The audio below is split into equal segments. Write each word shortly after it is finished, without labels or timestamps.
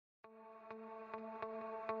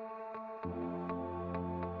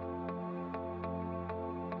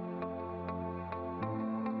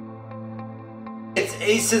It's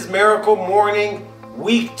Ace's Miracle Morning,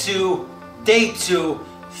 week 2, day 2,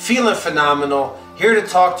 feeling phenomenal. Here to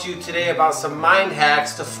talk to you today about some mind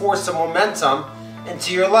hacks to force some momentum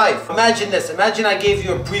into your life. Imagine this, imagine I gave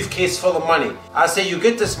you a briefcase full of money. I say you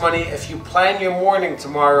get this money if you plan your morning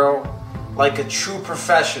tomorrow like a true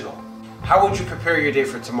professional. How would you prepare your day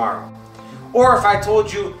for tomorrow? Or if I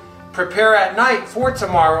told you, prepare at night for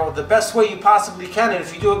tomorrow the best way you possibly can, and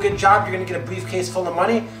if you do a good job, you're going to get a briefcase full of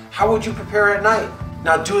money. How would you prepare at night?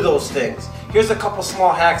 Now do those things. Here's a couple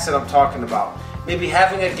small hacks that I'm talking about. Maybe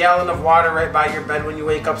having a gallon of water right by your bed when you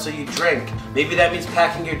wake up so you drink. Maybe that means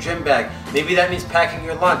packing your gym bag. Maybe that means packing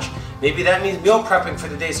your lunch. Maybe that means meal prepping for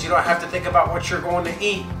the day so you don't have to think about what you're going to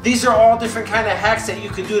eat. These are all different kind of hacks that you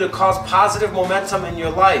could do to cause positive momentum in your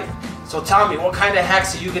life. So tell me, what kind of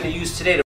hacks are you going to use today to